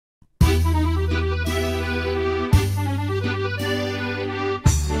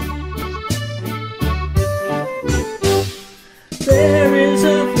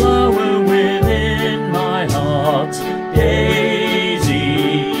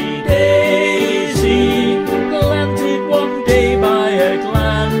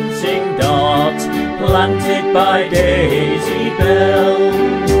by Daisy Bell.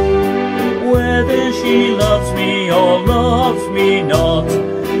 Whether she loves me or loves me not,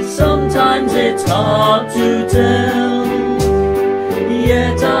 sometimes it's hard to tell.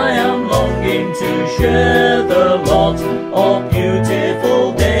 Yet I am longing to share the lot of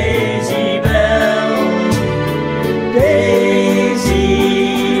beautiful Daisy Bell. Daisy,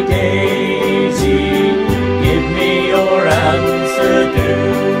 Daisy, give me your answer due.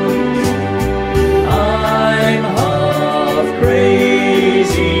 I'm half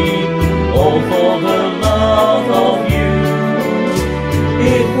crazy, all for the love of you.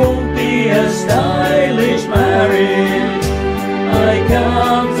 It won't be a stylish marriage, I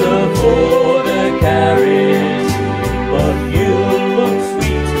can't afford a carriage, but you look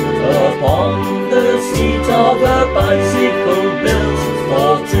sweet upon the seat of a bicycle built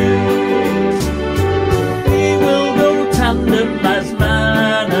for two. We will go tandem as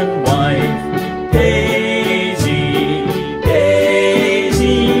man and wife, Daisy,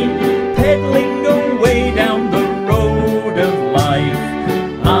 Daisy, pedaling away down the road of life,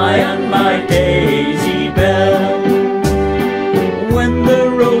 I and my Daisy Bell. When the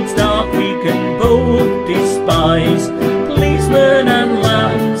road's dark we can both despise policemen and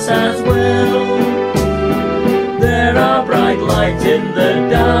lamps as well. There are bright lights in the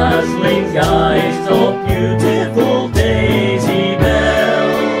dazzling eyes of beautiful Daisy Bell.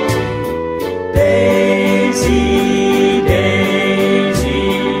 Daisy, Daisy,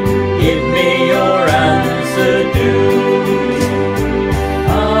 give me your answer due.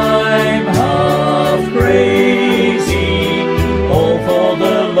 I'm half crazy, all for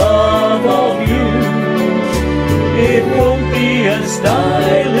the love of you. It won't be a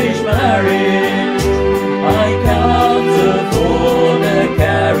stylish marriage, I can't afford a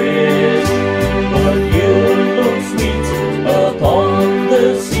carriage, but you look sweet upon the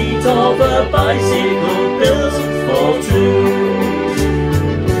seat of a bicycle built for two.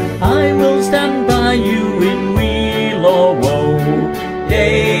 I will stand by you in weal or woe,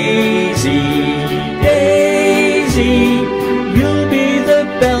 Daisy, Daisy, you'll be the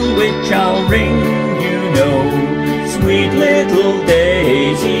bell which I'll ring, you know, sweet little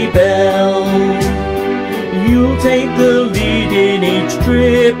Daisy Bell. You'll take the lead in each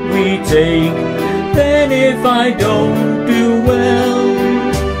trip we take, then if I don't do well,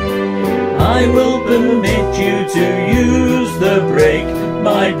 I will permit you to use the brake,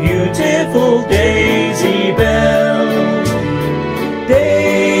 my beautiful Daisy Bell.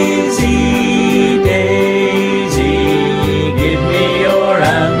 Daisy, Daisy, give me your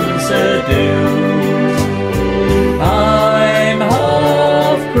answer due. I'm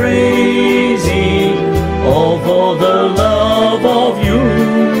half crazy, all for the love of you.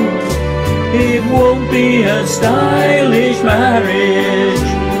 It won't be a stylish marriage,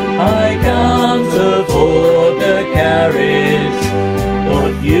 I can't afford a carriage,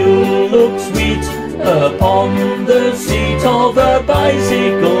 but you look sweet upon the seat of a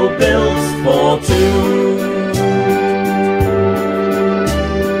bicycle built for two.